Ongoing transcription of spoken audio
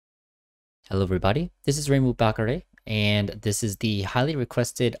Hello everybody, this is ReimuBakarei's, and this is the highly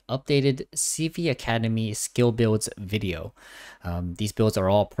requested updated CV Academy skill builds video. These builds are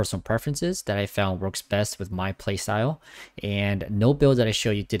all personal preferences that I found works best with my playstyle, and no builds that I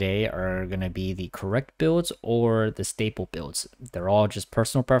show you today are going to be the correct builds or the staple builds. They're all just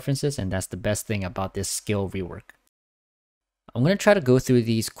personal preferences, and that's the best thing about this skill rework. I'm going to try to go through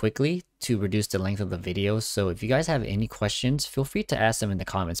these quickly to reduce the length of the video, so if you guys have any questions, feel free to ask them in the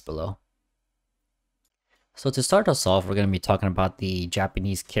comments below. So to start us off, we're going to be talking about the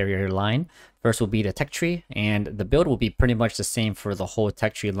Japanese carrier line. First will be the tech tree, and the build will be pretty much the same for the whole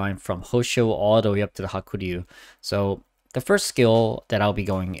tech tree line from Hosho all the way up to the Hakuryu. So the first skill that I'll be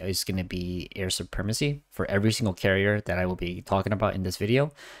going is going to be air supremacy for every single carrier that I will be talking about in this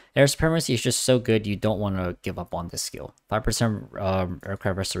video. Air supremacy is just so good, you don't want to give up on this skill. 5%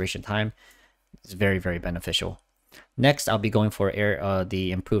 aircraft restoration time is very, very beneficial. Next, I'll be going for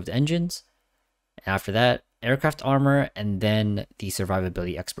the improved engines. After that, aircraft armor, and then the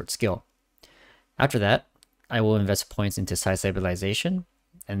survivability expert skill. After that, I will invest points into side stabilization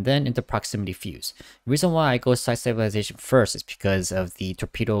and then into proximity fuse. The reason why I go side stabilization first is because of the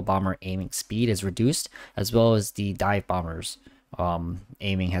torpedo bomber aiming speed is reduced, as well as the dive bombers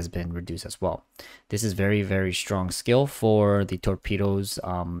aiming has been reduced as well. This is very, very strong skill for the torpedoes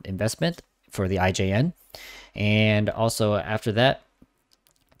investment for the IJN. And also after that,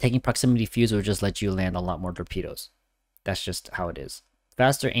 taking proximity fuse will just let you land a lot more torpedoes. That's just how it is.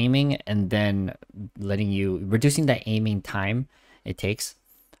 Faster aiming, and then reducing that aiming time it takes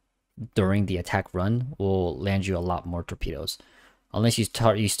during the attack run will land you a lot more torpedoes. Unless you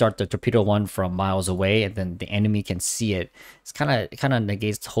start the torpedo one from miles away and then the enemy can see it. It's kind of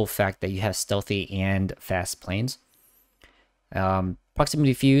negates the whole fact that you have stealthy and fast planes.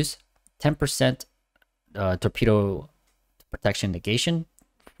 Proximity fuse, 10% torpedo protection negation.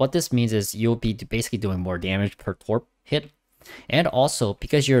 What this means is you'll be basically doing more damage per torp hit, and also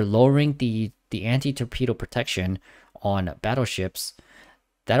because you're lowering the anti-torpedo protection on battleships,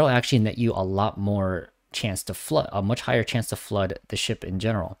 that'll actually net you a lot more chance to flood, a much higher chance to flood the ship in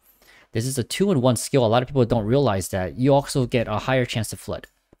general. This is a 2-in-1 skill. A lot of people don't realize that you also get a higher chance to flood.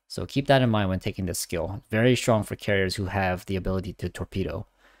 So keep that in mind when taking this skill. Very strong for carriers who have the ability to torpedo.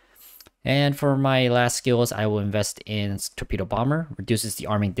 And for my last skills, I will invest in torpedo bomber, reduces the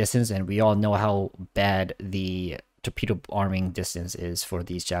arming distance, and we all know how bad the torpedo arming distance is for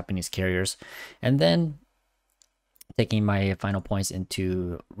these Japanese carriers. And then taking my final points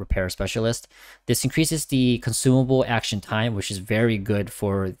into repair specialist, this increases the consumable action time, which is very good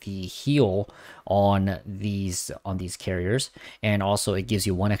for the heal on these carriers, and also it gives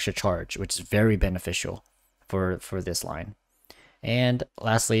you 1 extra charge, which is very beneficial for this line. And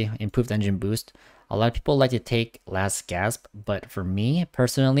lastly, improved engine boost. A lot of people like to take last gasp, but for me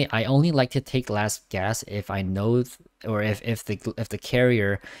personally, I only like to take last gasp if I know, or if the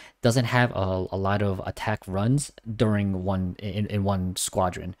carrier doesn't have a lot of attack runs during in one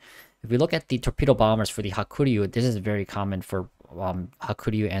squadron. If we look at the torpedo bombers for the Hakuryu, this is very common for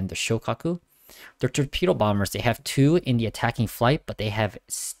Hakuryu and the Shokaku. The torpedo bombers, they have 2 in the attacking flight, but they have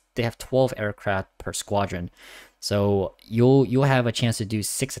 12 aircraft per squadron. So you'll have a chance to do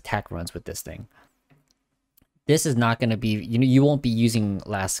 6 attack runs with this thing. This is not going to be, you won't be using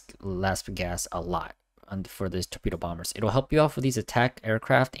last gas a lot for these torpedo bombers. It'll help you out for these attack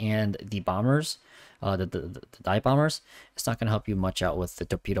aircraft and the bombers, the dive bombers. It's not going to help you much out with the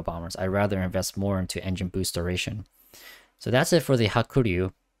torpedo bombers. I'd rather invest more into engine boost duration. So that's it for the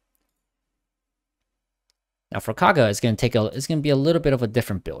Hakuryu. Now for Kaga, it's going to be a little bit of a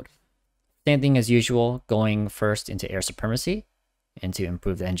different build. Same thing as usual, going first into air supremacy, into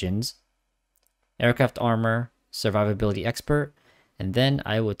improved engines, aircraft armor, survivability expert, and then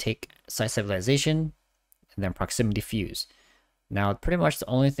I will take side stabilization, and then proximity fuse. Now, pretty much the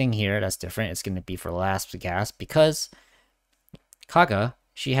only thing here that's different is going to be for last gas, because Kaga,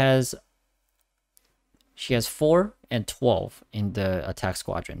 she has 4 and 12 in the attack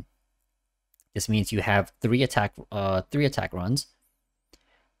squadron. This means you have 3 attack runs.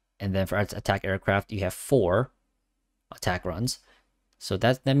 And then for attack aircraft, you have 4 attack runs. So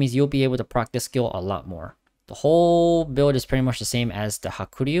that means you'll be able to proc this skill a lot more. The whole build is pretty much the same as the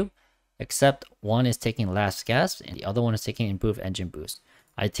Hakuryu, except one is taking last gasp and the other one is taking improved engine boost.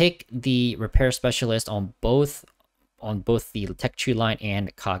 I take the repair specialist on both the tech tree line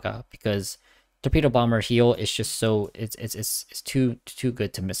and Kaga, because torpedo bomber heal is just so it's too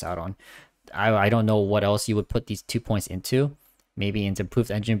good to miss out on. I don't know what else you would put these 2 points into. Maybe into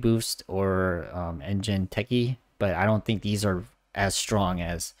improved engine boost or engine techie, but I don't think these are as strong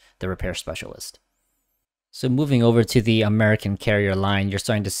as the repair specialist. So moving over to the American carrier line, you're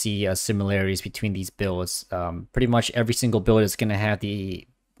starting to see similarities between these builds. Pretty much every single build is going to have the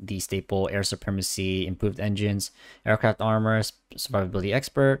staple air supremacy, improved engines, aircraft armor, survivability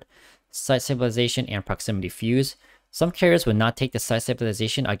expert, site stabilization, and proximity fuse. Some carriers would not take the site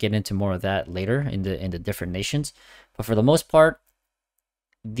stabilization. I'll get into more of that later in the different nations. But for the most part,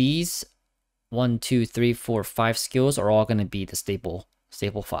 these 1, 2, 3, 4, 5 skills are all going to be the staple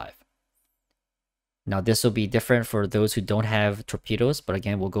 5. Now this will be different for those who don't have torpedoes, but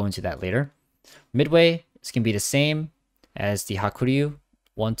again, we'll go into that later. Midway is going to be the same as the Hakuryu,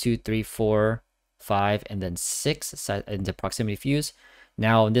 1, 2, 3, 4, 5, and then 6 in the proximity fuse.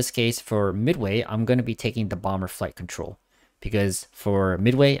 Now in this case, for midway, I'm going to be taking the bomber flight control, because for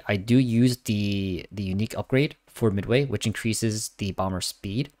midway, I do use the unique upgrade for midway, which increases the bomber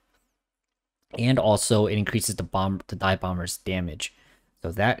speed, and also it increases the dive bomber's damage.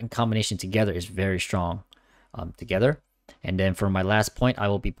 So that in combination together is very strong together. And then for my last point, I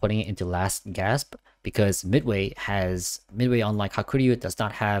will be putting it into last gasp, because midway, unlike Hakuryu, does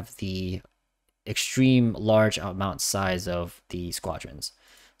not have the extreme large amount size of the squadrons.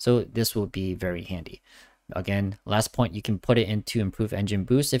 So this will be very handy. Again, last point, you can put it into improve engine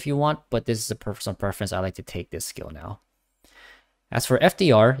boost if you want, but this is a personal preference. I like to take this skill now. As for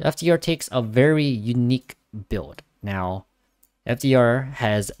FDR takes a very unique build. Now, FDR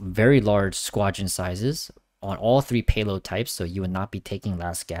has very large squadron sizes on all 3 payload types, so you would not be taking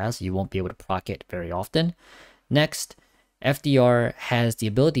last gas. You won't be able to proc it very often. Next, FDR has the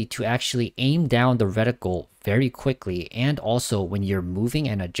ability to actually aim down the reticle very quickly, and also when you're moving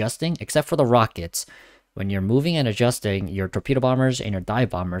and adjusting, except for the rockets, when you're moving and adjusting your torpedo bombers and your dive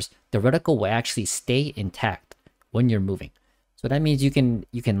bombers, the reticle will actually stay intact when you're moving. So that means you can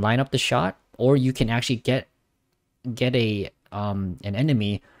line up the shot, or you can actually get an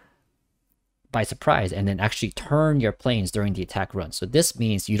enemy by surprise and then actually turn your planes during the attack run. So this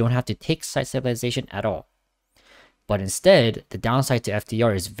means you don't have to take site stabilization at all. But instead, the downside to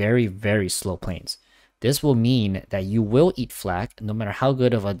FDR is very, very slow planes. This will mean that you will eat flak, no matter how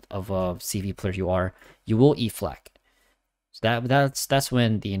good of a CV player you are, you will eat flak. So that's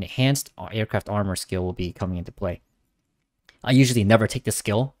when the enhanced aircraft armor skill will be coming into play. I usually never take this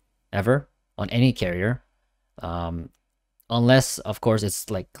skill, ever, on any carrier. Unless, of course, it's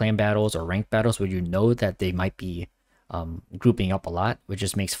like clan battles or ranked battles where you know that they might be grouping up a lot, which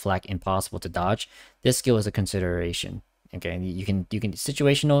just makes flak impossible to dodge. This skill is a consideration. Okay, you can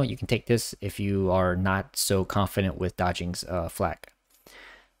situational. You can take this if you are not so confident with dodging flak.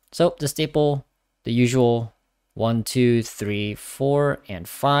 So the staple, the usual 1, 2, 3, 4, and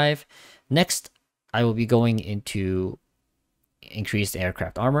 5. Next, I will be going into increased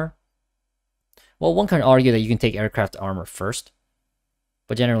aircraft armor. Well, one can argue that you can take aircraft armor first,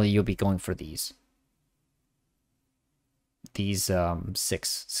 but generally you'll be going for these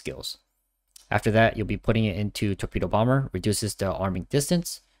 6 skills. After that, you'll be putting it into torpedo bomber, reduces the arming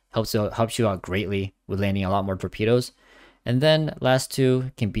distance, helps you out greatly with landing a lot more torpedoes. And then last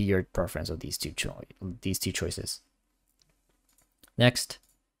 2 can be your preference of these two choices. Next,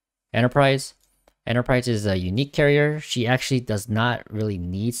 Enterprise. Enterprise is a unique carrier. She actually does not really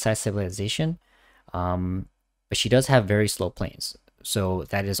need site stabilization, but she does have very slow planes. So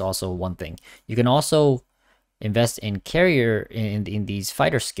that is also one thing. You can also invest in carrier in these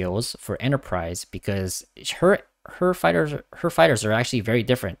fighter skills for Enterprise, because her fighters are actually very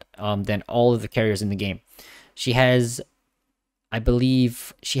different than all of the carriers in the game. She has, I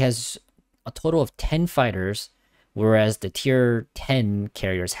believe, she has a total of 10 fighters, whereas the tier 10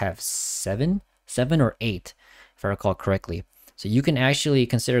 carriers have 7 or 8, if I recall correctly. So you can actually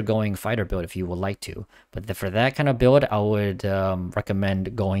consider going fighter build if you would like to. But for that kind of build, I would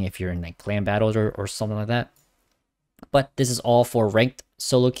recommend going if you're in like clan battles or something like that. But this is all for ranked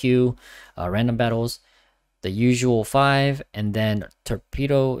solo queue, random battles, the usual 5, and then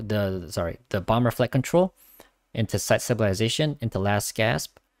the bomber flight control into site stabilization into last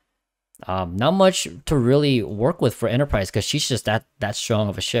gasp. Not much to really work with for Enterprise, because she's just that strong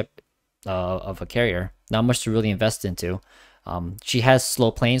of a ship, of a carrier. Not much to really invest into. She has slow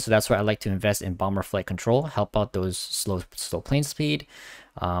planes, so that's why I like to invest in bomber flight control, help out those slow plane speed.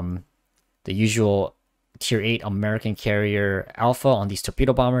 The usual tier 8 American carrier alpha on these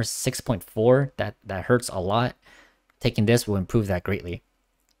torpedo bombers, 6.4. That hurts a lot. Taking this will improve that greatly.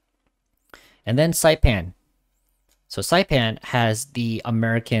 And then Saipan. So Saipan has the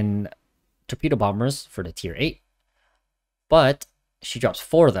American torpedo bombers for the tier 8, but she drops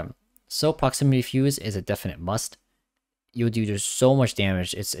 4 of them. So proximity fuse is a definite must. You'll do just so much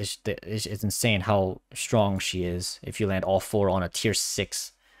damage. It's insane how strong she is if you land all 4 on a tier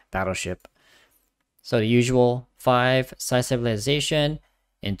 6 battleship. So the usual 5 side stabilization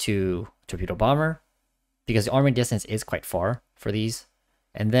into torpedo bomber, because the arming distance is quite far for these.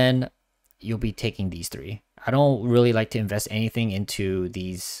 And then you'll be taking these 3. I don't really like to invest anything into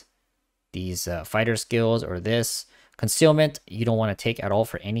these fighter skills or this. Concealment, you don't want to take at all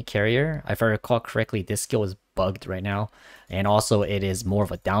for any carrier. If I recall correctly, this skill is bugged right now. And also it is more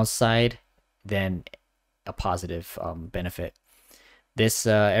of a downside than a positive benefit. This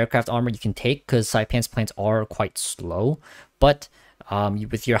aircraft armor you can take because Saipan's planes are quite slow, but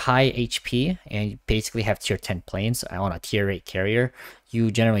with your high HP and you basically have tier 10 planes on a tier 8 carrier,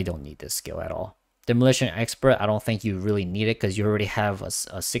 you generally don't need this skill at all. Demolition Expert, I don't think you really need it because you already have a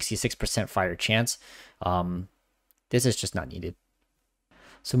 66% fire chance. This is just not needed.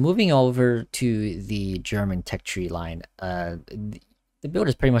 So moving over to the German tech tree line, the build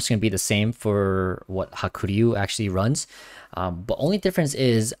is pretty much going to be the same for what Hakuryu actually runs. But only difference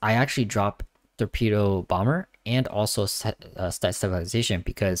is I actually drop torpedo bomber and also stabilization,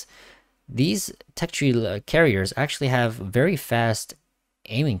 because these tech tree carriers actually have very fast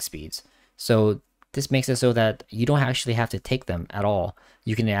aiming speeds. So this makes it so that you don't actually have to take them at all.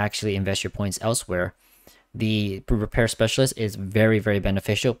 You can actually invest your points elsewhere. The repair specialist is very, very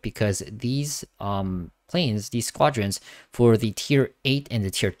beneficial because these planes, these squadrons, for the tier 8 and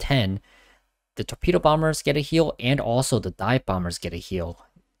the tier 10, the torpedo bombers get a heal and also the dive bombers get a heal.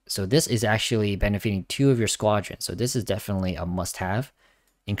 So this is actually benefiting 2 of your squadrons. So this is definitely a must-have.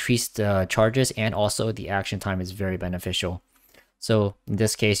 Increased charges and also the action time is very beneficial. So in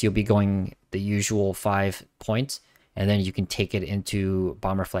this case, you'll be going the usual 5 points, and then you can take it into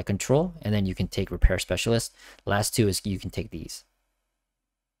bomber flight control, and then you can take repair specialist. Last 2 is you can take these.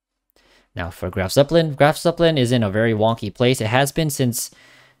 Now for Graf Zeppelin is in a very wonky place. It has been since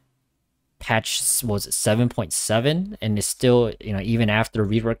patch was 7.7, and is still, even after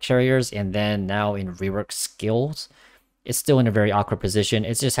rework carriers and then now in rework skills, it's still in a very awkward position.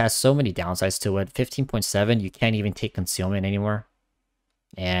 It just has so many downsides to it. 15.7, you can't even take concealment anymore.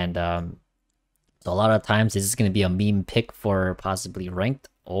 And so a lot of times this is going to be a meme pick for possibly ranked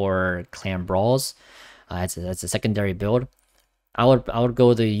or clan brawls. It's a secondary build. I would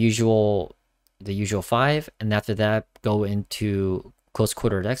go the usual 5, and after that go into close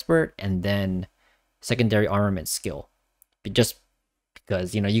quarters expert and then secondary armament skill. Just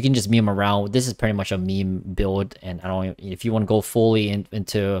because you can just meme around. This is pretty much a meme build, and I don't. If you want to go fully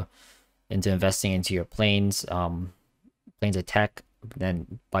into investing into your planes attack,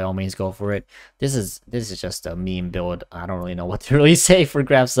 then by all means go for it. This is just a meme build. I don't really know what to really say for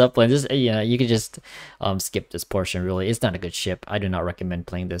Graf Zeppelin. Just you could just skip this portion. Really, it's not a good ship. I do not recommend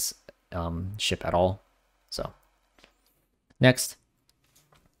playing this ship at all. So next,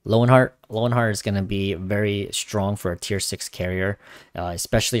 Lowenhart. Lowenhart is going to be very strong for a tier 6 carrier,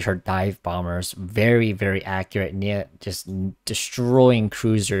 especially her dive bombers. Very, very accurate, just destroying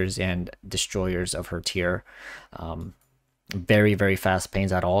cruisers and destroyers of her tier. Very, very fast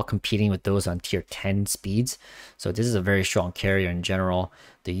planes at all, competing with those on tier 10 speeds. So this is a very strong carrier in general.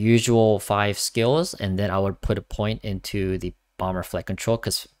 The usual 5 skills, and then I would put a point into the bomber flight control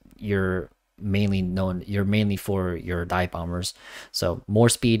because you're mainly for your dive bombers. So more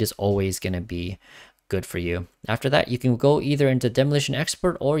speed is always going to be good for you. After that, you can go either into demolition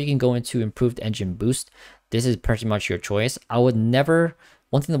expert or you can go into improved engine boost. This is pretty much your choice. I would never.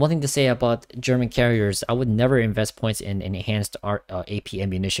 One thing to say about German carriers, I would never invest points in enhanced AP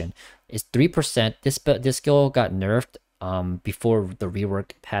ammunition. It's 3%. This skill got nerfed before the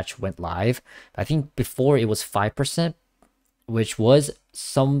rework patch went live. I think before it was 5%, which was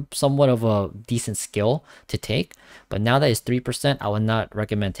somewhat of a decent skill to take. But now that it's 3%, I would not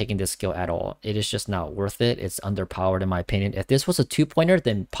recommend taking this skill at all. It is just not worth it. It's underpowered in my opinion. If this was a 2-pointer,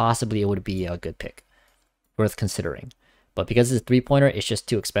 then possibly it would be a good pick, worth considering. But because it's a 3-pointer, it's just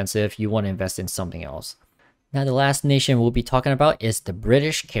too expensive. You want to invest in something else. Now, the last nation we'll be talking about is the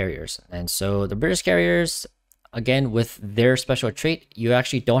British carriers. And so the British carriers, again, with their special trait, you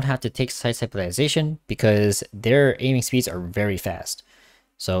actually don't have to take side stabilization because their aiming speeds are very fast.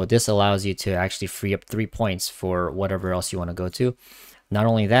 So this allows you to actually free up 3 points for whatever else you want to go to. Not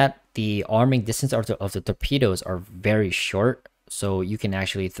only that, the arming distance of the torpedoes are very short. So you can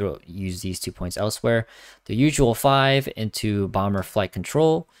actually use these 2 points elsewhere. The usual 5 into bomber flight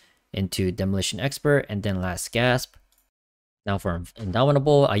control, into demolition expert, and then last gasp. Now for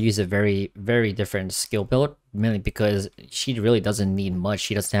Indomitable, I use a very, very different skill build, mainly because she really doesn't need much.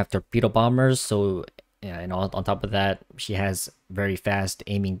 She doesn't have torpedo bombers, so Yeah, and on top of that, she has very fast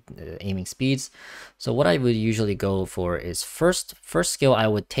aiming speeds. So what I would usually go for is first skill I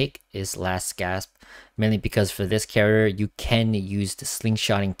would take is Last Gasp, mainly because for this carrier you can use the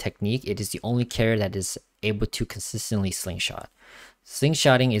slingshotting technique. It is the only carrier that is able to consistently slingshot.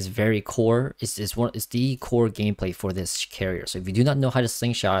 Slingshotting is very core. It's the core gameplay for this carrier. So if you do not know how to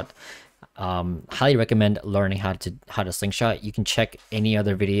slingshot, highly recommend learning how to slingshot. You can check any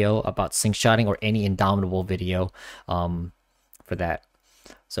other video about slingshotting or any Indomitable video for that.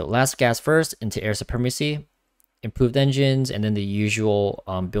 So Last Gas first into Air Supremacy, improved engines, and then the usual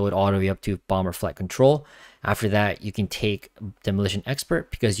build all the way up to Bomber Flight Control. After that, you can take Demolition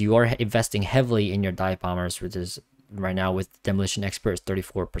Expert because you are investing heavily in your dive bombers, which is right now with Demolition Expert is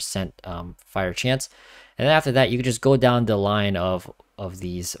 34% fire chance. And then after that, you can just go down the line of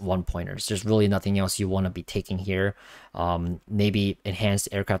these one pointers. There's really nothing else you want to be taking here. Maybe enhanced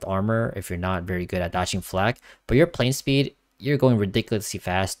aircraft armor if you're not very good at dodging flak, but your plane speed, you're going ridiculously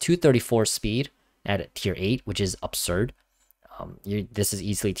fast. 234 speed at tier 8, which is absurd. This is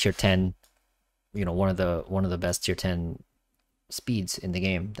easily tier 10, you know, one of the best tier 10 speeds in the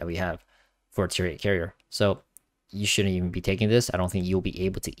game that we have for a tier 8 carrier. So you shouldn't even be taking this. I don't think you'll be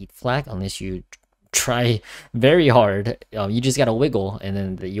able to eat flak unless you try very hard. You just gotta wiggle, and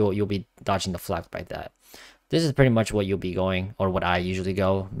then you'll be dodging the flak by that. This is pretty much what you'll be going, or what I usually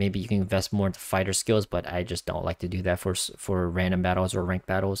go. Maybe you can invest more into fighter skills, but I just don't like to do that for random battles or ranked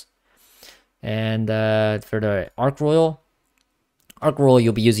battles. And for the Arc Royal,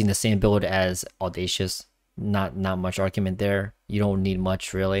 you'll be using the same build as Audacious. Not much argument there. You don't need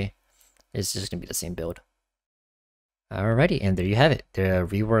much really. It's just gonna be the same build. Alrighty, and there you have it. The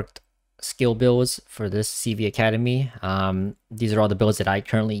reworked skill builds for this CV Academy. These are all the builds that I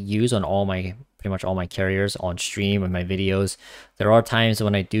currently use on pretty much all my carriers on stream and my videos. There are times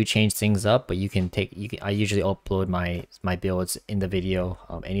when I do change things up, but I usually upload my builds in the video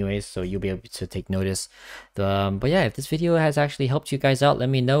anyways, so you'll be able to take notice. But yeah, if this video has actually helped you guys out, let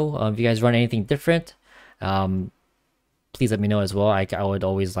me know. If you guys run anything different, please let me know as well. I would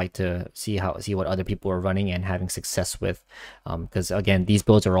always like to see what other people are running and having success with, because again, these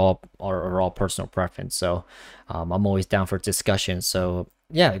builds are all personal preference. So I'm always down for discussion. So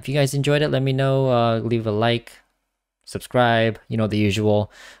yeah, if you guys enjoyed it, let me know. Leave a like, subscribe, you know, the usual.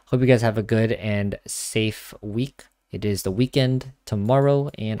 Hope you guys have a good and safe week. It is the weekend tomorrow,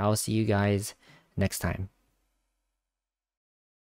 and I'll see you guys next time.